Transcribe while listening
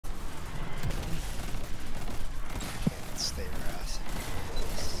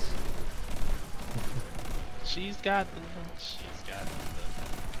She's got the.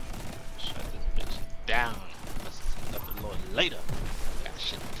 Shut this bitch down. Let's see the Lord later. Got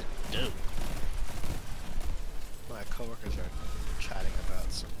shit to do. My coworkers are chatting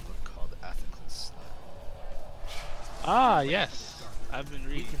about some book called Ethical Slut. Ah, yes. I've been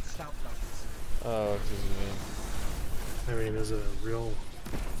reading. Oh, what does it mean? I mean, is it a real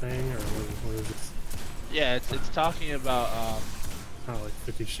thing, or what is it? Yeah, it's talking about Kind of like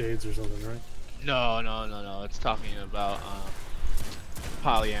 50 Shades or something, right? No. It's talking about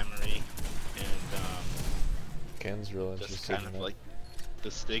polyamory and Ken's real just interested kind in of that. like the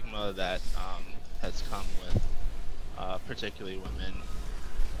stigma that has come with particularly women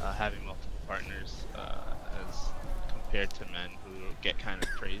having multiple partners as compared to men who get kind of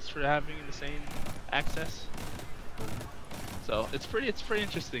praised for having the same access. So it's pretty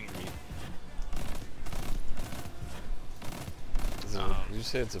interesting to read. Is it, did you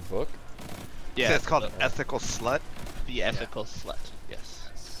say it's a book? Yeah, So it's called Ethical Slut? The Ethical Slut, yes.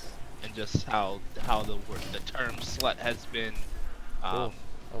 And just how the term slut has been. Cool.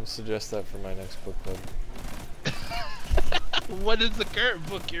 I'll suggest that for my next book club. What is the current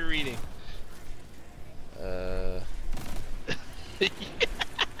book you're reading? I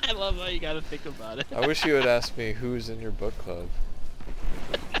love how you gotta think about it. I wish you would ask me who's in your book club.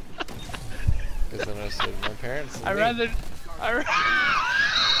 Because then I said my parents. And me.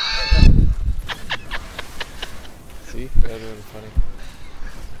 See, that would have been funny.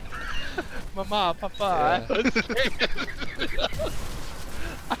 Mama, Papa.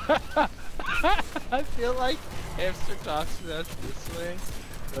 Yeah. I feel like Hamster talks to us this way,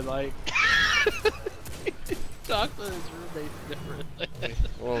 but like talk to his roommates differently.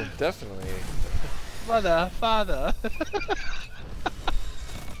 Well, definitely. Mother, father.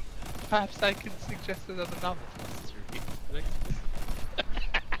 Perhaps I can suggest another novel for us to read.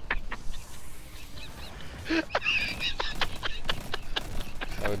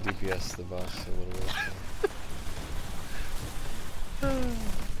 I would DPS the boss a little bit.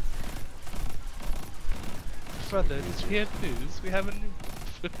 Brothers, we have news. We have a new.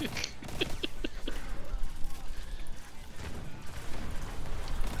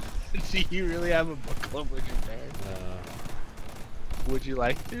 Do you really have a book club with your parents? No. Would you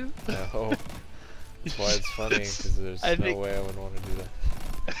like to? No. That's why it's funny, because there's no way I would want to do that.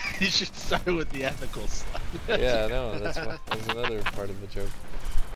 You should start with the ethical stuff. Yeah, I know. That's another part of the joke.